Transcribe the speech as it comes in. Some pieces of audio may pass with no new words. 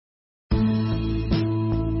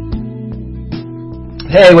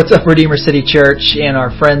Hey, what's up, Redeemer City Church and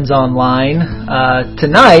our friends online?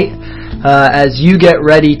 Tonight, as you get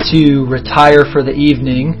ready to retire for the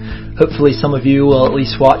evening, hopefully some of you will at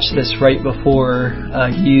least watch this right before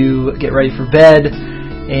you get ready for bed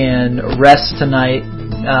and rest tonight.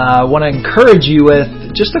 I want to encourage you with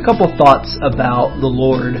just a couple thoughts about the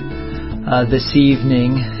Lord this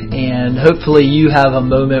evening, and hopefully you have a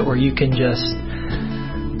moment where you can just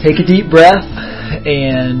take a deep breath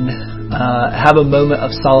and have a moment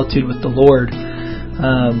of solitude with the Lord.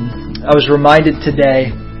 I was reminded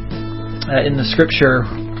today in the scripture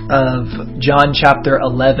of John chapter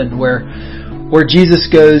 11 where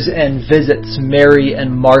Jesus goes and visits Mary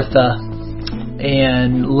and Martha,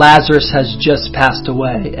 and Lazarus has just passed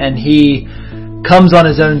away, and he comes on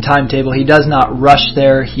his own timetable. He does not rush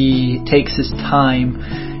there. He takes his time,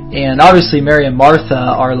 and obviously Mary and Martha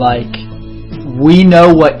are like, we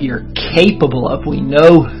know what you're capable of. We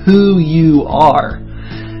know who you are.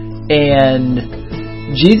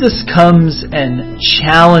 And Jesus comes and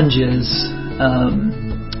challenges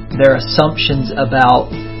their assumptions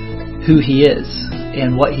about who he is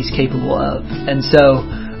and what he's capable of. And so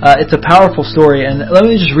it's a powerful story. And let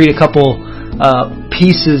me just read a couple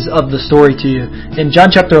pieces of the story to you. In John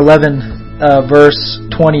chapter 11, verse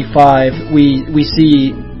 25, we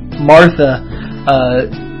see Martha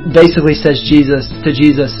basically says to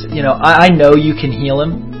Jesus, you know, I know you can heal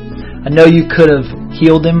him. I know you could have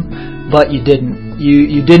healed him, but you didn't.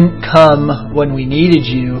 You didn't come when we needed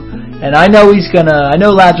you. And I know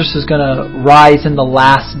Lazarus is gonna rise in the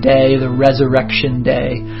last day, the resurrection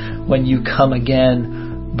day, when you come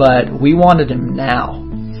again, but we wanted him now.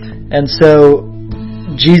 And so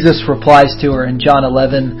Jesus replies to her in John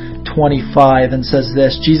 11:25 and says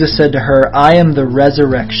this. Jesus said to her, I am the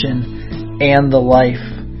resurrection and the life.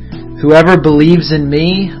 Whoever believes in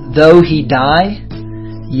me, though he die,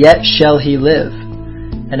 yet shall he live.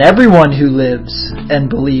 And everyone who lives and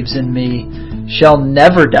believes in me shall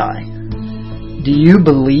never die. Do you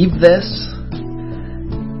believe this?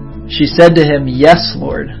 She said to him, Yes,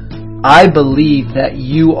 Lord. I believe that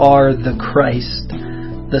you are the Christ,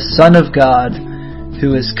 the Son of God,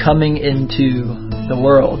 who is coming into the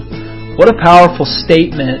world. What a powerful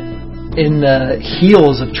statement in the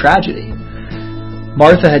heels of tragedy.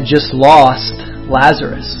 Martha had just lost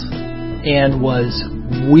Lazarus and was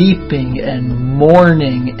weeping and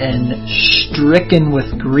mourning and stricken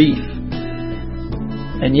with grief.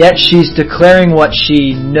 And yet she's declaring what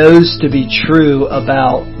she knows to be true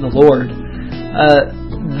about the Lord.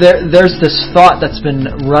 There's this thought that's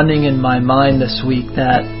been running in my mind this week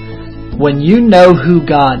that when you know who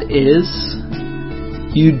God is,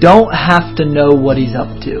 you don't have to know what He's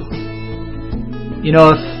up to. You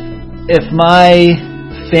know, if my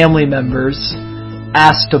family members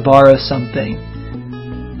ask to borrow something,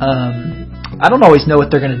 I don't always know what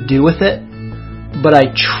they're going to do with it, but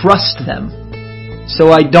I trust them,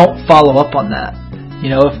 so I don't follow up on that. You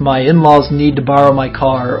know, if my in-laws need to borrow my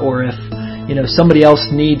car, or if, you know, somebody else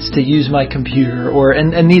needs to use my computer, or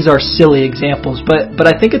and these are silly examples, but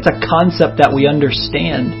I think it's a concept that we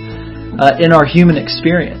understand in our human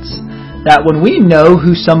experience, that when we know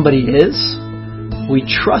who somebody is, we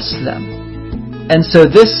trust them. And so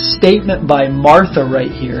this statement by Martha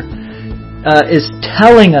right here is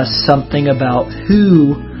telling us something about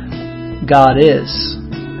who God is,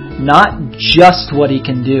 not just what He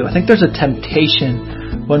can do. I think there's a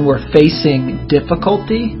temptation when we're facing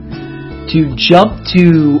difficulty to jump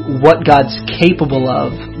to what God's capable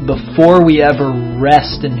of before we ever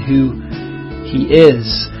rest in who He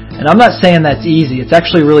is. And I'm not saying that's easy. It's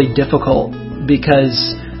actually really difficult,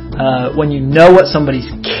 because when you know what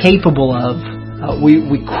somebody's capable of,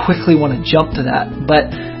 we quickly want to jump to that. But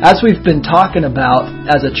as we've been talking about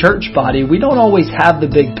as a church body, we don't always have the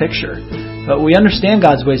big picture. But we understand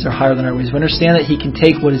God's ways are higher than our ways. We understand that He can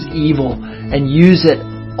take what is evil and use it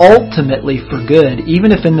ultimately for good, even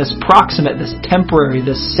if in this proximate, this temporary,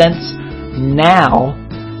 this sense now,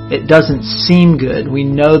 it doesn't seem good. We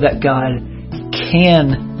know that God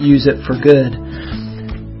can use it for good.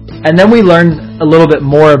 And then we learn a little bit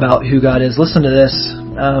more about who God is. Listen to this.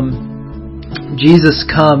 Jesus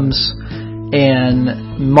comes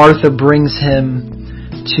and Martha brings Him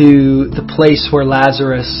to the place where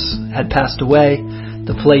Lazarus had passed away,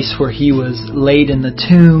 the place where he was laid in the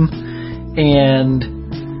tomb, and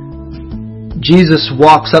Jesus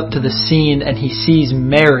walks up to the scene and He sees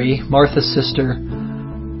Mary, Martha's sister,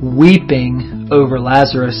 weeping over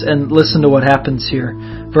Lazarus. And listen to what happens here.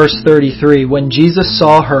 Verse 33, when Jesus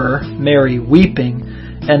saw her, Mary, weeping,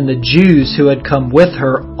 and the Jews who had come with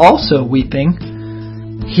her also weeping,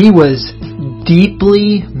 He was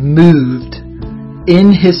deeply moved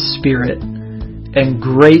in His spirit and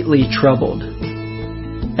greatly troubled.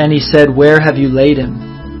 And he said, "Where have you laid him?"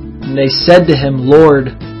 And they said to him,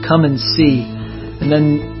 "Lord, come and see." And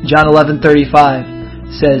then John 11:35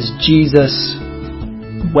 says, Jesus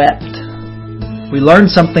wept. We learn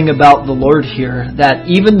something about the Lord here, that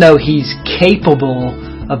even though He's capable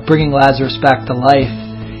of bringing Lazarus back to life,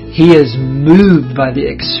 He is moved by the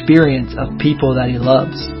experience of people that He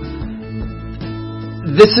loves.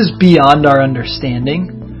 This is beyond our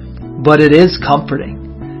understanding, but it is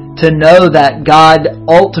comforting to know that God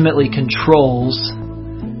ultimately controls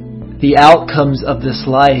the outcomes of this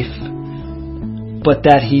life, but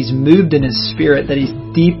that He's moved in His Spirit, that He's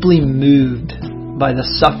deeply moved by the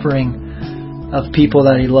suffering of people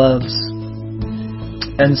that He loves.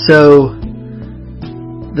 And so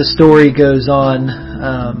the story goes on.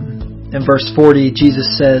 In verse 40,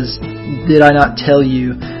 Jesus says, "Did I not tell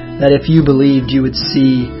you that if you believed you would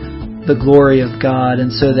see the glory of God?"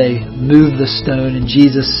 And so they move the stone, and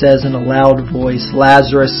Jesus says in a loud voice,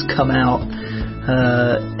 "Lazarus, come out."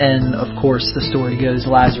 And of course the story goes,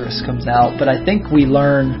 Lazarus comes out. But I think we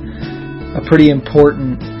learn a pretty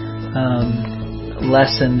important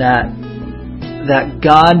lesson, that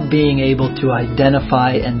God being able to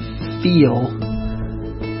identify and feel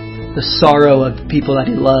the sorrow of the people that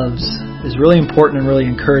He loves is really important and really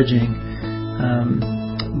encouraging.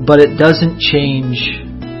 But it doesn't change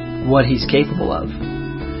what He's capable of.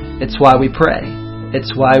 It's why we pray.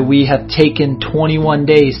 It's why we have taken 21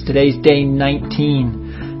 days. Today's day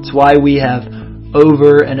 19. It's why we have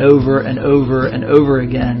over and over and over and over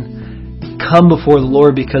again come before the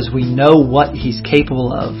Lord, because we know what He's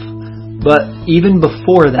capable of. But even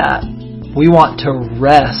before that, we want to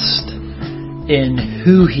rest in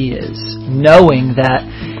who He is, knowing that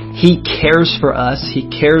He cares for us, He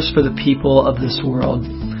cares for the people of this world,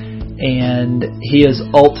 and He is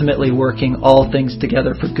ultimately working all things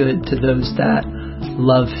together for good to those that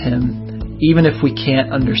love Him. Even if we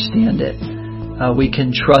can't understand it, we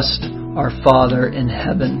can trust our Father in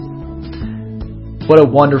heaven. What a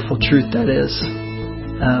wonderful truth that is.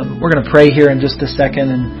 We're going to pray here in just a second,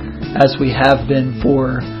 and as we have been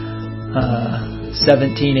for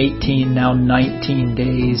 17, 18, now 19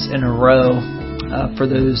 days in a row, for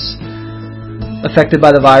those affected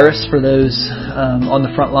by the virus, for those on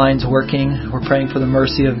the front lines working, we're praying for the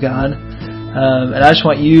mercy of God. And I just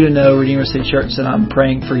want you to know, Redeemer City Church, that I'm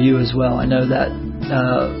praying for you as well. I know that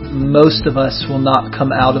most of us will not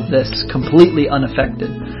come out of this completely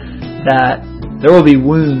unaffected, that there will be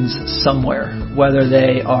wounds somewhere, whether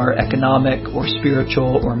they are economic or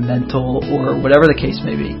spiritual or mental or whatever the case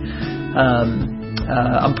may be.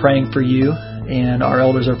 I'm praying for you, and our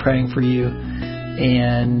elders are praying for you,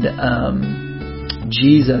 and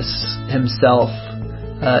Jesus Himself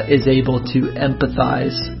is able to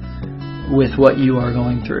empathize with what you are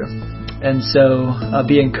going through. And so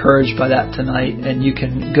be encouraged by that tonight, and you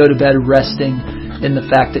can go to bed resting in the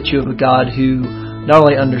fact that you have a God who not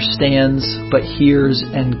only understands, but hears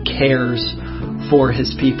and cares for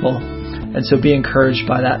His people. And so be encouraged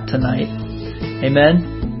by that tonight.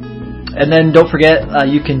 Amen. And then don't forget,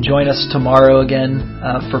 you can join us tomorrow again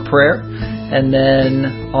for prayer. And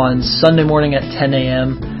then on Sunday morning at 10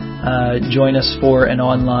 a.m., join us for an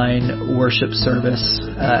online worship service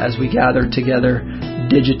as we gather together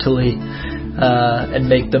digitally and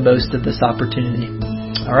make the most of this opportunity.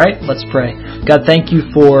 All right, let's pray. God, thank You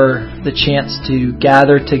for the chance to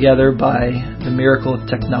gather together by the miracle of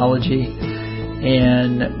technology.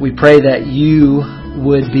 And we pray that You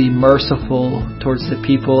would be merciful towards the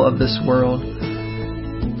people of this world.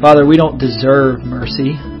 Father, we don't deserve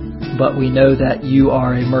mercy, but we know that You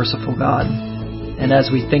are a merciful God. And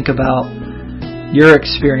as we think about Your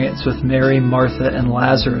experience with Mary, Martha, and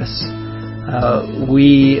Lazarus,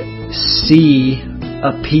 we see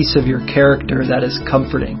a piece of Your character that is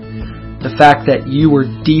comforting. The fact that You were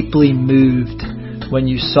deeply moved when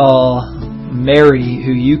You saw Mary,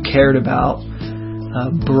 who You cared about,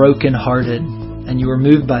 brokenhearted, and You were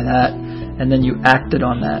moved by that, and then You acted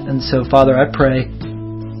on that. And so, Father, I pray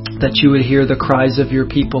that You would hear the cries of Your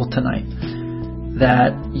people tonight,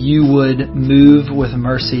 that You would move with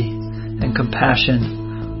mercy and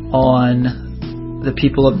compassion on the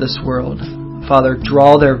people of this world. Father,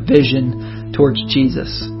 draw their vision towards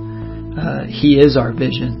Jesus. He is our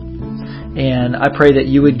vision. And I pray that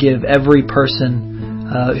You would give every person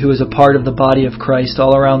who is a part of the body of Christ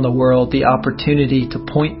all around the world the opportunity to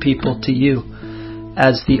point people to You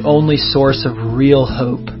as the only source of real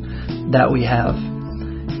hope that we have.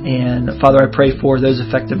 And Father, I pray for those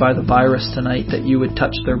affected by the virus tonight, that You would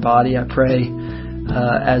touch their body. I pray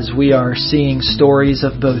as we are seeing stories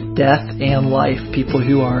of both death and life, people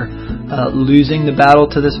who are losing the battle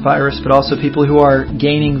to this virus, but also people who are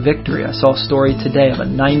gaining victory. I saw a story today of a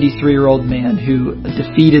 93-year-old man who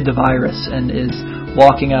defeated the virus and is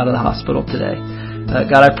walking out of the hospital today.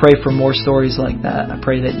 God, I pray for more stories like that. I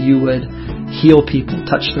pray that you would heal people,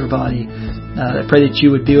 touch their body. I pray that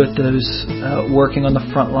you would be with those working on the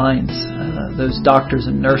front lines, those doctors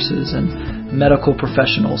and nurses and medical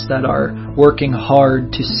professionals that are working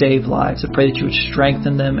hard to save lives. I pray that you would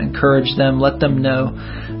strengthen them, encourage them, let them know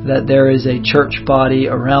that there is a church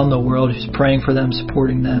body around the world who's praying for them,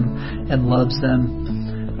 supporting them, and loves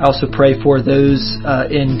them. I also pray for those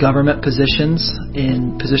in government positions,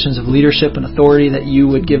 in positions of leadership and authority, that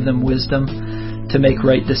you would give them wisdom to make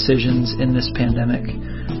right decisions in this pandemic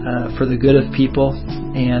for the good of people,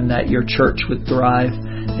 and that your church would thrive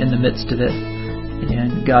in the midst of it.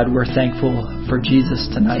 And God, we're thankful for Jesus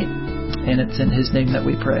tonight, and it's in His name that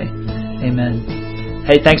we pray. Amen.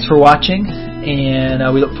 Hey, thanks for watching, and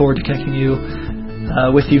we look forward to connecting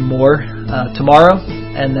with you more tomorrow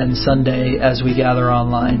and then Sunday as we gather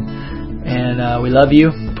online. And we love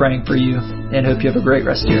you, praying for you, and hope you have a great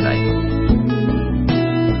rest of your night.